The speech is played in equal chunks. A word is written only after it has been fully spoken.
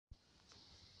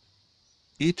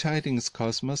E-Tidings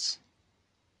Cosmos.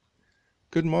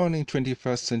 Good morning,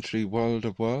 21st century world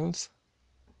of worlds.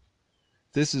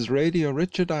 This is Radio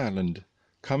Richard Ireland,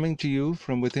 coming to you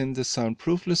from within the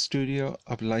soundproofless studio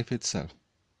of life itself.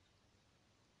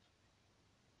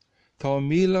 Tá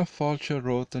míle fáilte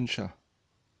rót an seo.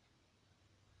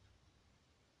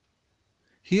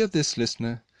 Hear this,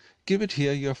 listener, give it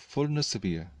here your fullness of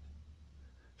ear.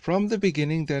 From the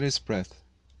beginning there is breath,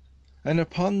 and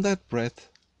upon that breath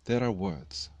there are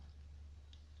words.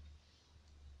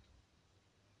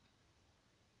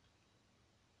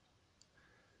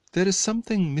 There is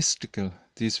something mystical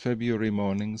these February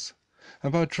mornings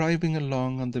about driving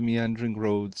along on the meandering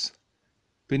roads,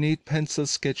 beneath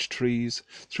pencil-sketched trees,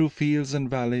 through fields and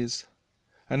valleys,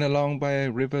 and along by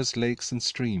rivers, lakes, and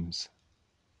streams.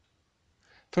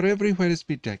 For everywhere is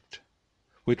bedecked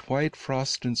with white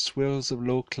frost and swirls of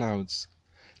low clouds,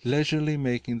 leisurely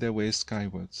making their way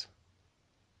skywards.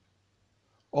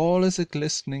 All is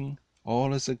a-glistening,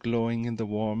 all is a-glowing in the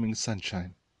warming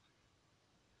sunshine.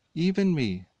 Even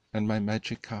me and my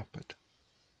magic carpet.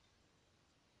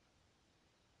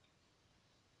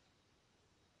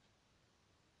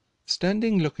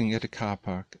 Standing looking at a car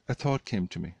park, a thought came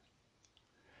to me.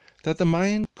 That the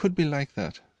mind could be like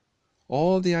that,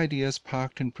 all the ideas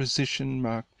parked in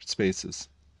precision-marked spaces.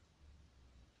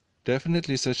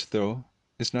 Definitely such, though,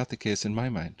 is not the case in my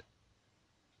mind.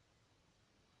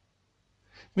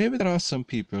 Maybe there are some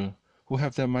people who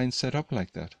have their minds set up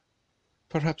like that.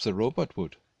 Perhaps a robot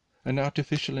would, an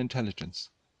artificial intelligence.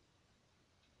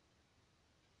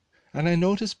 And I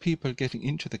notice people getting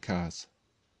into the cars.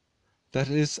 That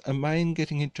is, a mind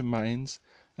getting into minds,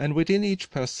 and within each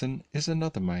person is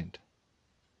another mind.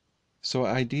 So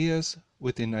ideas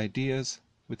within ideas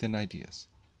within ideas.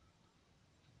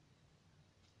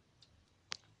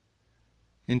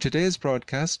 In today's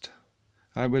broadcast,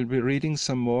 I will be reading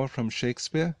some more from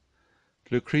Shakespeare,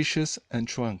 Lucretius, and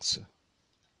Chuang Tzu.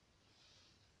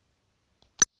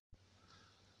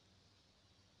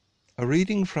 A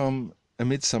reading from A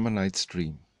Midsummer Night's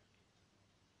Dream.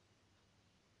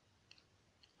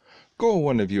 Go,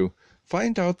 one of you,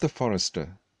 find out the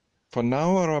forester, for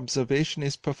now our observation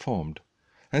is performed,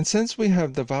 and since we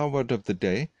have the vaward of the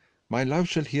day, my love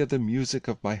shall hear the music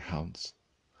of my hounds.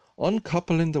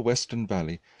 Uncouple in the western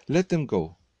valley, let them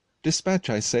go. Dispatch,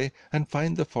 I say, and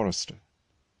find the forester.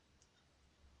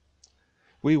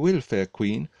 We will, fair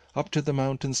queen, up to the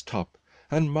mountain's top,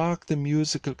 and mark the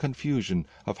musical confusion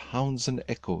of hounds and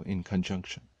echo in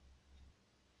conjunction.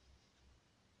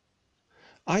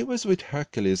 I was with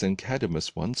Hercules and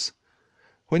Cadmus once,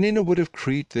 when in a wood of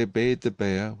Crete they bayed the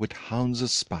bear with hounds of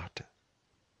Sparta.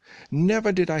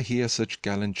 Never did I hear such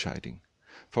gallant chiding,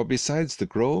 for besides the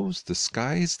groves, the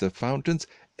skies, the fountains,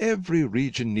 every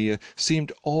region near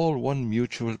seemed all one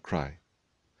mutual cry.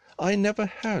 I never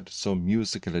heard so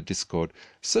musical a discord,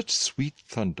 such sweet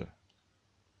thunder.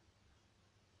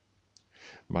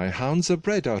 My hounds are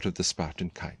bred out of the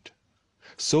Spartan kind,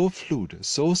 so flued,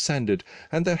 so sanded,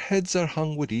 and their heads are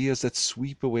hung with ears that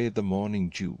sweep away the morning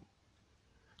dew,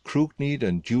 crook-kneed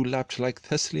and dew-lapped like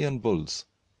Thessalian bulls,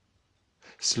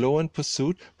 slow in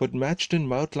pursuit, but matched in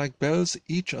mouth like bells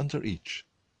each under each.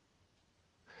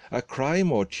 A cry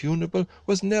more tunable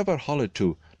was never holloed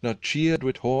to, nor cheered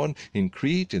with horn, in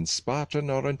Crete, in Sparta,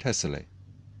 nor in Thessaly.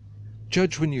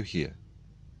 Judge when you hear.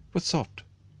 But soft,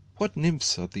 what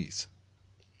nymphs are these?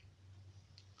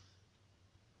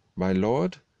 My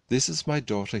lord, this is my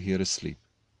daughter here asleep,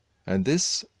 and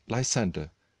this Lysander,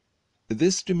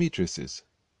 this Demetrius is,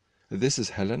 this is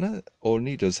Helena, or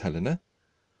Nida's Helena.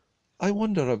 I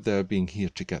wonder of their being here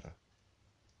together.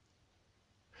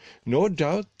 No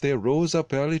doubt they rose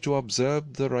up early to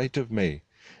observe the rite of May,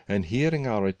 and hearing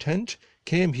our intent,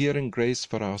 came here in grace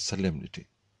for our solemnity.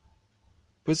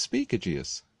 But speak,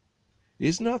 Aegeus,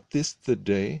 is not this the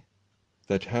day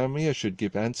that Hermia should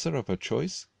give answer of her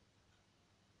choice?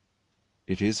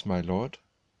 It is, my lord.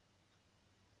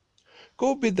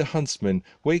 Go bid the huntsmen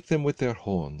wake them with their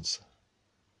horns.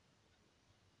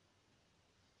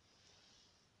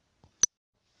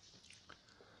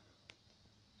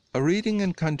 A reading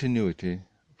in continuity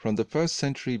from the 1st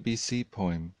century BC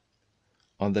poem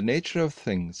On the Nature of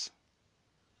Things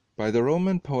by the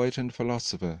Roman poet and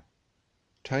philosopher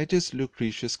Titus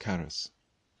Lucretius Carus.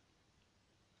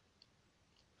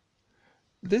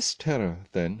 This terror,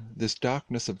 then, this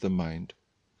darkness of the mind,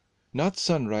 not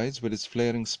sunrise with its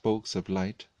flaring spokes of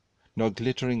light, nor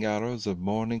glittering arrows of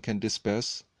morning can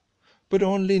disperse, but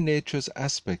only nature's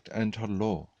aspect and her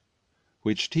law,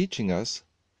 which teaching us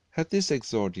hath this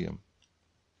exordium: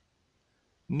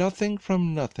 Nothing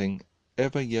from nothing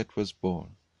ever yet was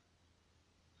born.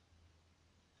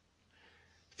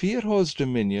 Fear holds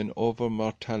dominion over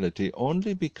mortality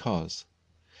only because,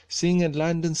 seeing in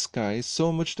land and sky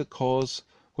so much the cause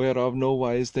whereof no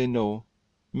wise they know,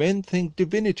 men think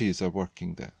divinities are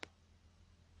working there.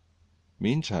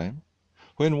 Meantime,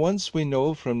 when once we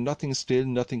know from nothing still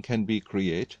nothing can be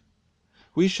create,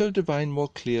 we shall divine more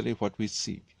clearly what we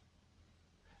seek,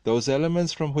 those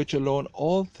elements from which alone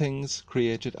all things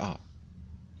created are,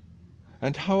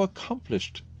 and how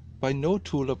accomplished by no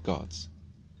tool of God's.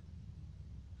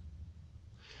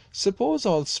 Suppose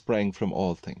all sprang from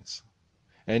all things.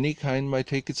 Any kind might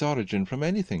take its origin from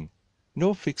anything,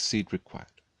 no fixed seed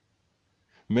required.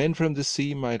 Men from the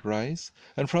sea might rise,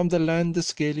 and from the land the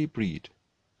scaly breed,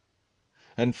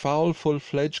 and fowl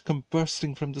full-fledged come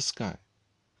bursting from the sky.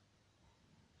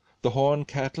 The horned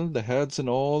cattle, the herds, and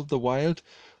all the wild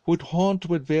would haunt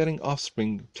with bearing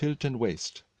offspring, tilt and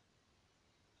waste.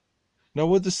 Nor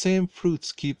would the same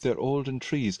fruits keep their olden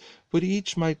trees, but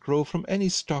each might grow from any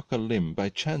stock or limb by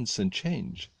chance and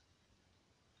change.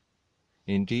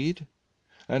 Indeed,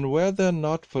 and were there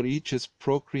not for each its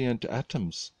procreant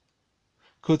atoms,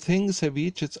 could things have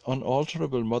each its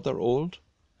unalterable mother old?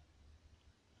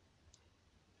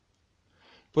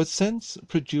 But since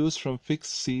produced from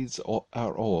fixed seeds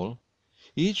are all,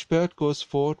 each bird goes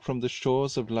forth from the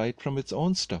shores of light from its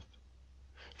own stuff,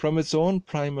 from its own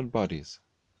primal bodies.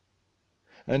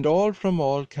 And all from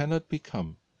all cannot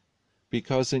become,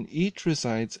 because in each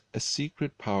resides a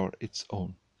secret power its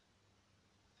own.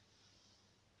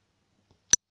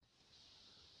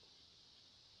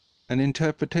 An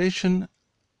interpretation,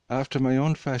 after my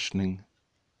own fashioning,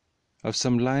 of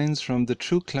some lines from the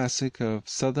true classic of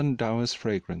Southern Taoist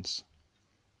fragrance.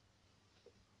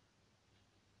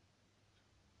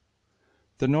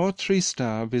 The North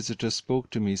Three-Star visitor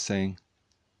spoke to me, saying,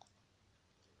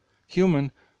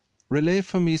 "Human, relay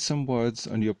for me some words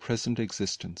on your present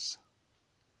existence,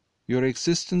 your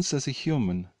existence as a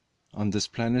human on this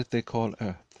planet they call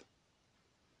Earth.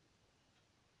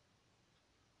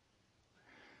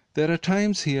 There are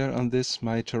times here on this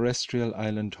my terrestrial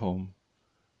island home,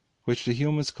 which the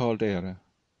humans call Dera,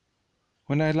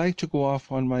 when I like to go off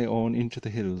on my own into the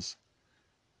hills,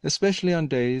 especially on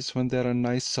days when there are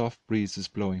nice soft breezes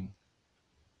blowing,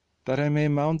 that I may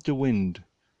mount the wind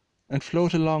and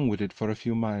float along with it for a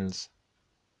few miles,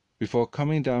 before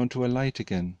coming down to alight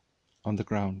again on the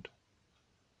ground.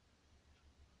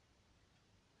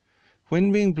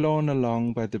 When being blown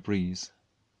along by the breeze,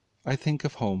 I think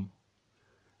of home,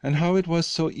 and how it was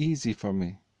so easy for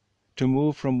me to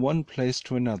move from one place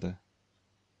to another,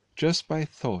 just by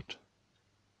thought,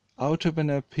 out of an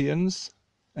appearance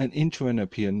and into an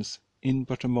appearance in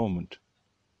but a moment,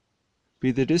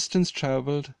 be the distance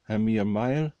travelled a mere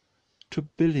mile to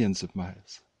billions of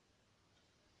miles.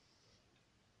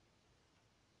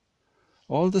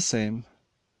 All the same,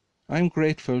 I am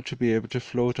grateful to be able to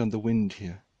float on the wind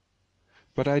here,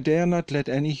 but I dare not let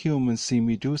any human see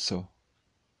me do so,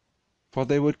 for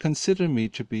they would consider me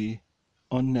to be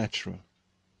unnatural.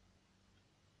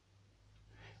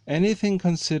 Anything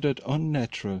considered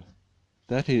unnatural,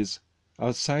 that is,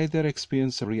 outside their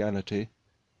experience of reality,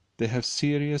 they have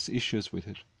serious issues with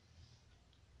it.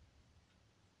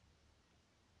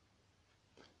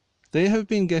 They have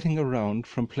been getting around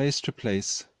from place to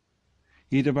place,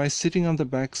 either by sitting on the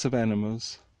backs of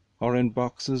animals, or in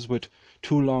boxes with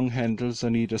two long handles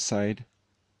on either side,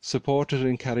 supported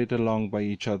and carried along by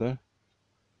each other,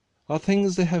 or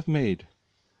things they have made,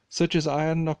 such as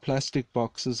iron or plastic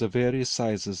boxes of various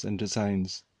sizes and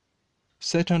designs,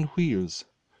 set on wheels,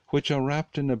 which are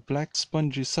wrapped in a black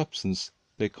spongy substance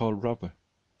they call rubber.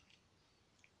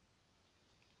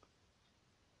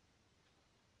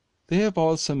 They have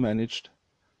also managed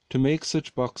to make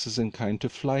such boxes in kind to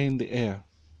fly in the air.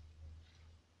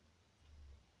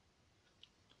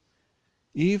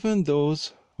 Even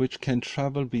those which can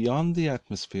travel beyond the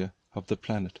atmosphere of the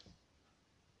planet.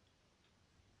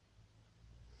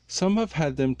 Some have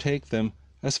had them take them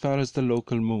as far as the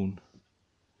local moon,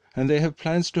 and they have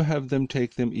plans to have them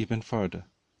take them even further.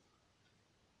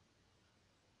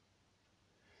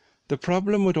 The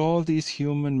problem with all these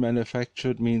human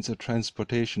manufactured means of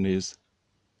transportation is,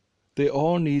 they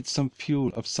all need some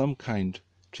fuel of some kind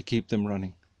to keep them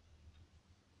running.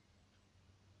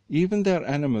 Even their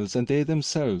animals and they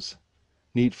themselves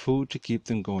need food to keep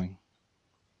them going.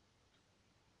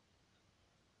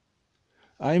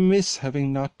 I miss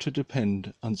having not to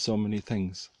depend on so many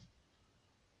things.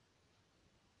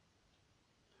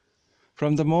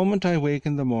 From the moment I wake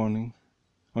in the morning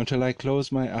until I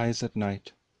close my eyes at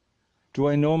night, do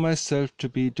I know myself to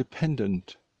be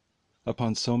dependent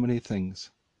upon so many things.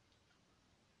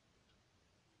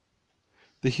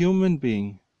 The human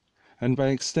being, and by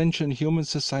extension human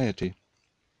society,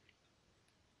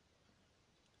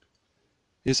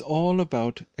 is all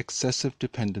about excessive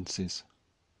dependencies,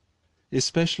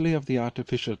 especially of the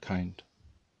artificial kind.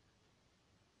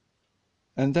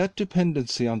 And that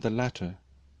dependency on the latter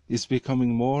is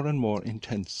becoming more and more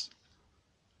intense.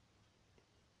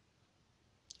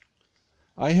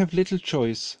 I have little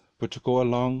choice but to go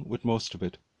along with most of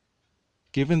it,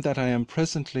 given that I am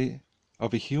presently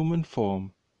of a human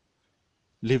form,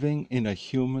 living in a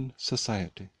human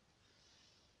society.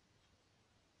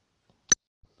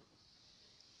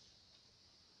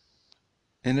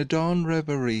 In a dawn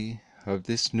reverie of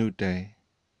this new day,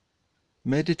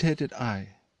 meditated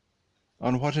I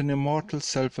on what an immortal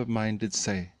self of mine did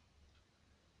say,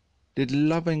 did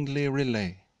lovingly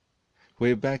relay,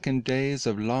 way back in days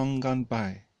of long gone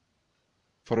by,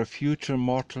 for a future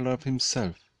mortal of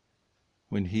himself,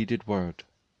 when he did word.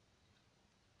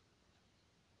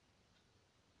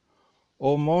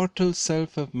 O mortal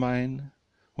self of mine,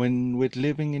 when with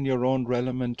living in your own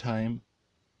realm and time,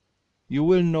 you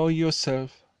will know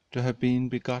yourself to have been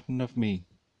begotten of me,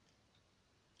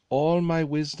 all my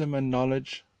wisdom and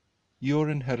knowledge your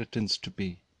inheritance to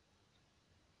be,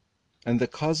 and the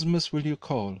cosmos will you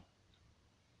call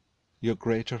your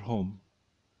greater home.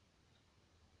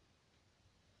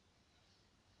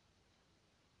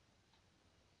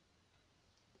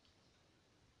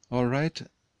 All right,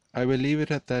 I will leave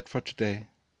it at that for today.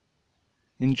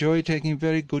 Enjoy taking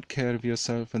very good care of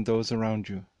yourself and those around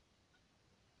you.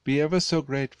 Be ever so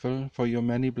grateful for your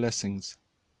many blessings,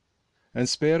 and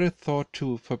spare a thought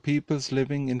too for peoples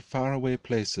living in faraway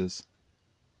places,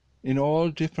 in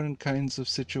all different kinds of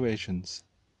situations,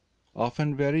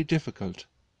 often very difficult,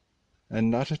 and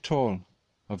not at all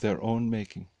of their own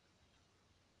making.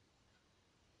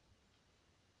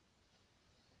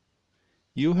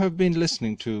 You have been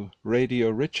listening to Radio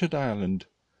Richard Ireland,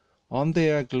 on the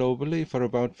air globally for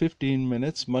about 15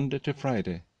 minutes Monday to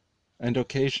Friday, and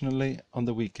occasionally on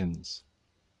the weekends.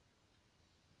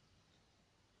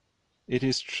 It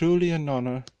is truly an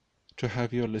honor to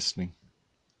have you listening.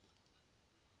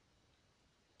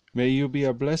 May you be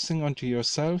a blessing unto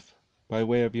yourself by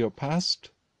way of your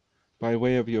past, by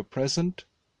way of your present,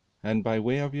 and by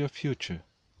way of your future.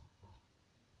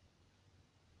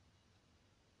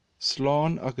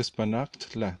 Slán agus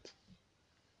beannacht leat.